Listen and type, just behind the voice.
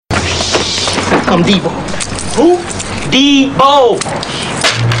come Debo. Who? Debo.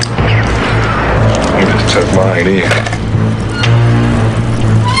 You just took mine in.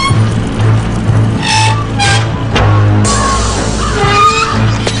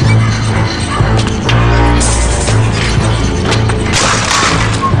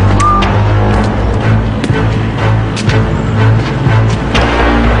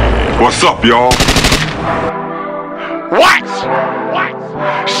 What's up, y'all? What?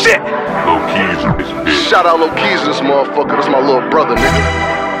 Shit! Low keys in this bitch. Shout out Low Keys in this motherfucker. That's my little brother, nigga.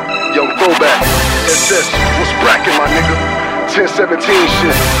 Young throwback. SS. What's brackin', my nigga? 1017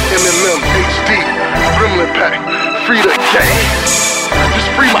 shit. MMM. HD. Gremlin pack. Free the gang. Just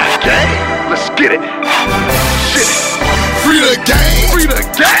free my gang. Let's get it. Shit. Free the gang. Free the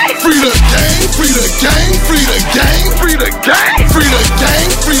gang. Free the gang. Free the gang. Free the gang. Free the gang. Free the gang.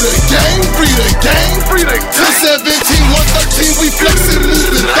 Free the gang. Free the gang. Free the gang. 1017, 113, we flexin',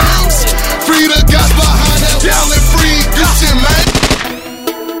 moving things. Free the guys behind that wall and free Gucci, man.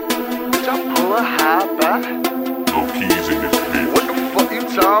 Y'all pull a high back. Low keys in this bitch. What the fuck you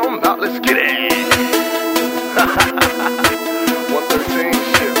talking about? Let's get it. 113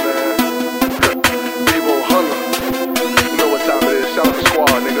 shit, man. Devo HUNNA. You know what time it is. Shout out the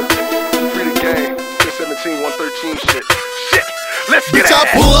squad, nigga. Free the game. 1017, 113 shit. Shit. Let's get it. Bitch, I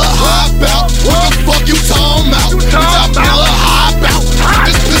pull a high bout. What the fuck you talking about? Bitch, I pull a high bout.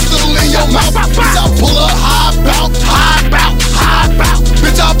 This pistol in your mouth. Bitch, I pull a high bout. High bout. High bout.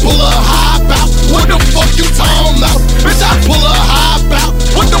 Bitch, I pull a high bout. What the fuck you talking about? Bitch, I pull a high bout.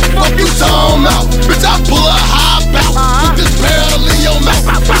 What the fuck you talking about? Bitch, I pull a high bout. With this barrel in your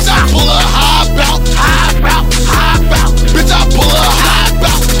mouth. Bitch, I pull a high bout. High bout. High bout. Bitch, I pull a high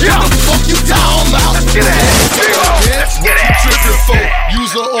bout. What the fuck you talking about? Let's get it. Let's get it. Trippin' folk.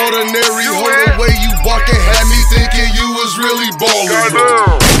 Use an ordinary. Hold the way you barking. Had me thinking you was really ballin'.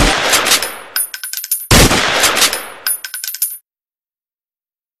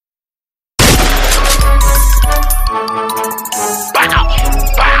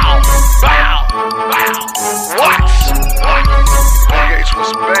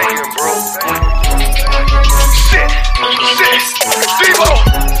 Was banging, bro. Shit. Devo.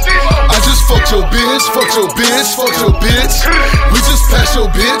 I just fucked your bitch, fucked your bitch, fucked your bitch. We just pass your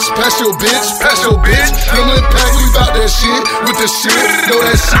bitch, pass your bitch, pass your bitch. Gremlin pack, we bout that shit with the shit. Know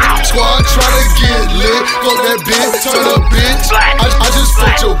that shit. Squad tryna get lit. Fuck that bitch, turn up bitch. I just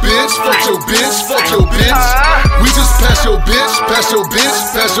fucked your bitch, fucked your bitch, fucked your bitch. We just pass your bitch, pass your bitch,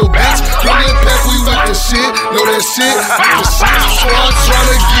 pass your bitch. Gremlin pack, we with the shit. Know that shit. Squad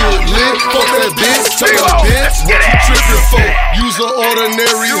tryna get lit. Fuck that bitch, turn up bitch. What you trippin' for? Use an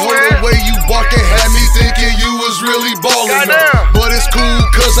ordinary. Hold the way you barking. Had me thinking you was really ballin'. But it's cool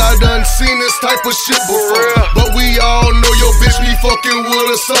cause I done seen this type of shit before. But we all know your bitch be fucking with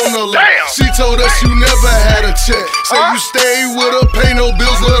us on the left. She told us you never had a check. Say you stay with her, pay no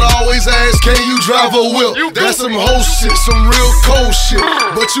bills, but always ask, can you drive a whip? That's some hoe shit, some real cold shit.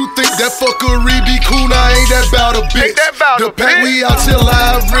 But you think that fuckery be cool, now ain't that bout a bitch. The pack we out here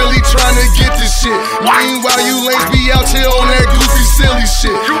live, really trying to get this shit. Meanwhile you lanes be out here on that goofy silly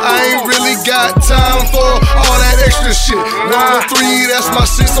shit. I ain't really got time for all that extra shit. 113, that's my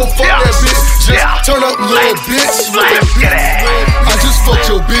shit, so fuck that bitch. Just turn up, little bitch. I just fucked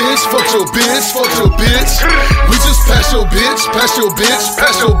your bitch, fucked your bitch, fucked your bitch. We just pass your bitch, pass your bitch,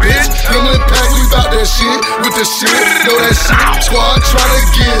 pass your bitch. Gremlin pack, we bout that shit with the shit. Know that shit. Squad tryna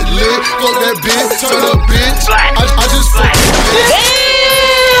get lit. Fuck that bitch, turn up bitch. I just fucked your bitch.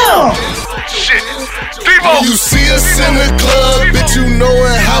 Damn! Shit. Devo. You see us in the club, bitch, you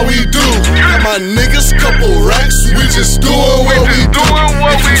knowin' how we do. My niggas couple racks, we just doing what we do.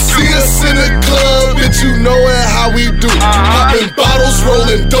 If you see us in the club, bitch, you knowin' how we do. Popping bottles,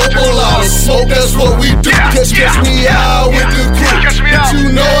 rolling dope, a lot of smoke, that's what we do. Catch me out with the crew, bitch,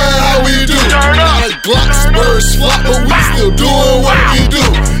 you knowin' how we do. A lot of Glocks, birds, flop, but we still doing what we do.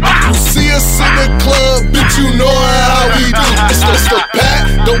 If you see us in the club, bitch, you knowin' how we do. It's just a pack,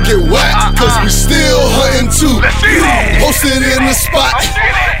 don't get whacked, cause we still hunting too. Posted in the spot,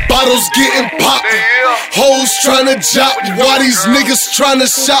 bottles getting popped. Hoes tryna jop, why these niggas tryna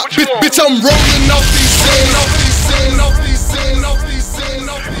shop? Bitch, I'm rolling off these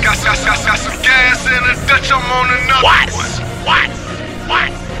Got some gas in the Dutch, I'm on another one. What?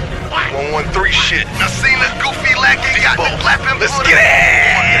 113 shit. I seen the goofy lackey, got me clapping. Let's get it.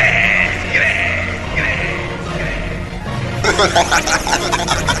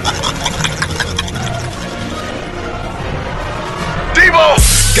 Devo!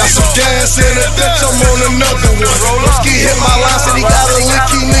 Got some gas in the Dutch, I'm on another one. Rolowski hit my line, said he got a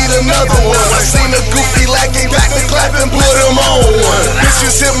lick, he need another one. I seen the goofy lackey, got me clapping, put him on one.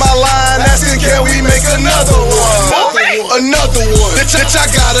 Bitches hit my line, asking can we Bitch, I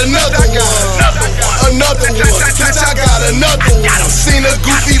got another one. Another one. Bitch, I got another one. Seen a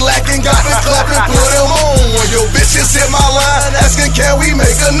goofy lacking, got the clapping, put him on one. Yo, bitches hit my line, asking can we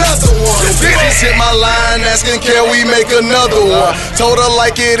make another one. Yo, bitches hit my line, asking can we make another one. Told her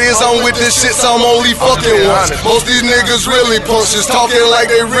like it is, I'm with this shit, so I'm only fucking once. Most these niggas really punches, talking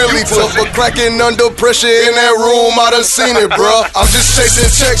like they really tough, but cracking under pressure in that room, I done seen it, bruh. I'm just chasing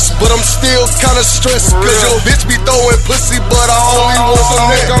checks, but I'm still kinda stressed, cause your bitch be throwing pussy, but I only want some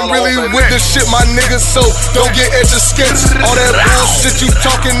neck. I'm really with this shit, my niggas, so don't get extra sketch. All that bullshit you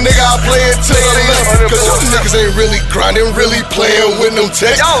talking, nigga, I play it to the left, cause you niggas ain't really grinding, really playing with them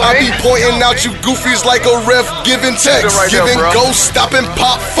texts. I be pointing out you goofies like a ref giving text, giving ghost, stopping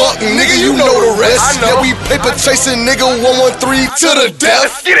pop, fuck, nigga, you know the rest. Yeah, we paper chasing, nigga, 113 to the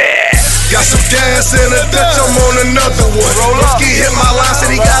death. Got some gas in the Dutch, I'm on another one. Rollski hit my line,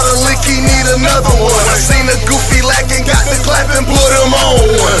 said he got a lick, he need another one. I seen a goofy lacking, got the clap and put him on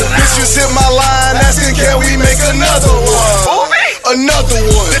one. Bitches hit my line, asking can we make another one. Another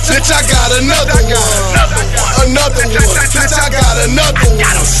one. Bitch, I got another one. Another one. Bitch, I got another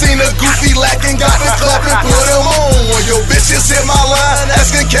one. Seen a goofy lacking, got the clap and put him on one. Yo, bitches hit my line,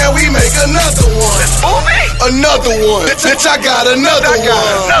 asking can we make another one. Another one. Bitch, I got another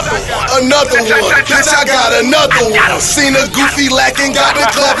one. Another one. Bitch, I got another one. Seen a goofy lacking, got the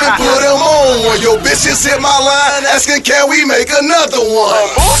clap and put him on one. Yo, bitches hit my line, asking can we make another one.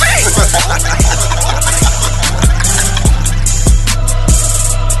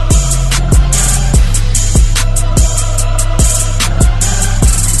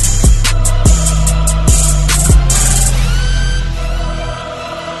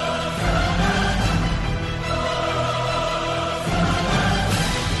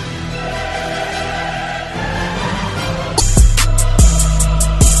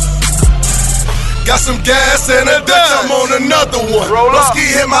 Got some gas and a Dutch, I'm on another one. Rollski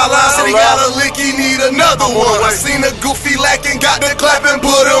hit my line, said he got a lick, he need another one. I seen a goofy lacking, got the clap and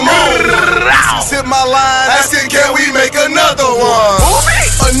put him on. Bitches hit my line, asking can we make another one.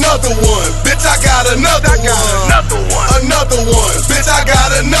 Another one, bitch, I got another one. Another one, bitch, I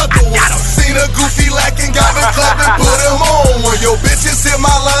got another one. Seen a goofy lacking, got the clap and put him on one. Yo, bitches hit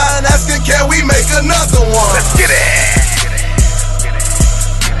my line, asking can we make another one. Let's get it.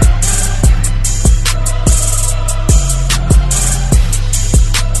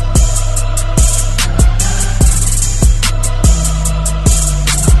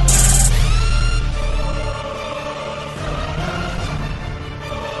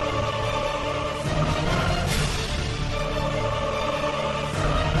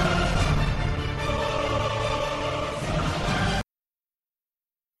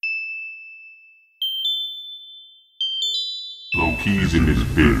 Low keys in this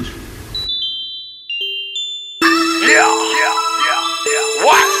bitch. Yeah.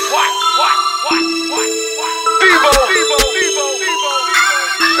 What? Debo.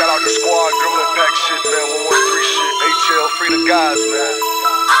 Shout out the squad, dribbling back shit, man. 113 shit. HL, free the guys, man.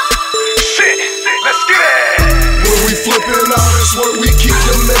 Shit, let's get it. When we flipping all this work, we keep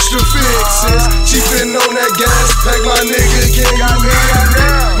them extra fixes. Cheapin' on that gas pack, my nigga, can you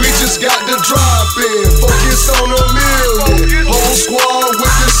hear? We just got the drop in, focus on a million. Whole squad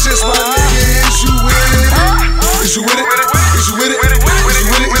with the shits, my nigga, is you with it? Is you with it? Is you with it? Is you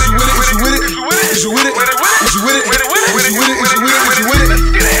with it? Is you with it? Is you with it? Is you with it? Is you with it? Is you with it? Is you with it? Is you with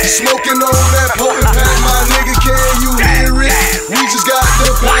it? Smoking on that potent pack, my nigga, can you hear it? We just got the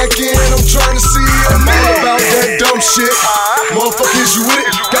pack in, I'm trying to see I'm all about that dumb shit. Motherfuckers, you with it?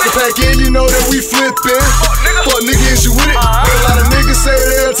 Got the pack in, you know that we flippin'. Fuck nigga, is you with it? A lot of niggas say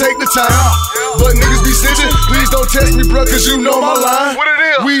they'll take the time, but niggas be snitching. Please don't test me, bruh, cause you know my line.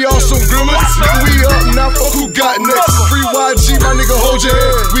 We all some gremlins, we up now, fuck who got next. Free YG, my nigga, hold your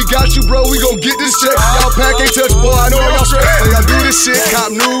head. We got you, bro, we gon' get this check. Y'all pack ain't touch, boy, I know y'all stress. When y'all do this shit,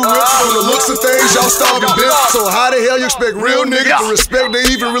 cop new rips. From the looks of things, y'all starving, bitch. So how the hell you expect real niggas to respect they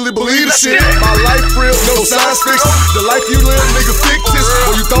even really believe the shit? My life real, no science fiction. The life you live, nigga, fictitious.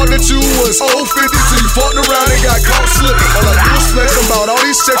 Or you thought that you was 050 till you fucked around and got caught slipping. All I do is flex, I'm about all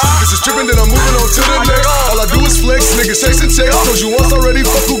these checks. This is tripping, then I'm moving on to the next. All I do is flex, niggas chasing checks. Told you once already,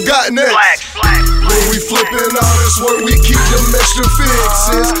 fuck who got next. When we flipping all this work, we keep them extra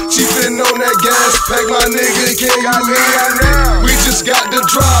fixes. Cheapin' on that gas pack, my nigga, can you hear? We just got the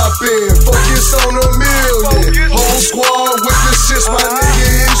drop in, focus on a million. Whole squad with the shits, my nigga,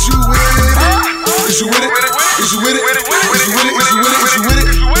 is you with it? Is you with it? Is you with it? Is you with it? Is you with it? Is you with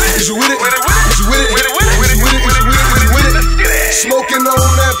it? Is you with it? Is you with it? Is you with it? Is you with it? Is you with it? Smoking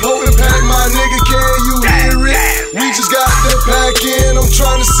on that potent pack, my nigga, can you hear it? We just got the pack in, I'm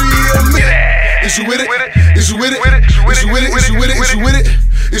trying to see a minute.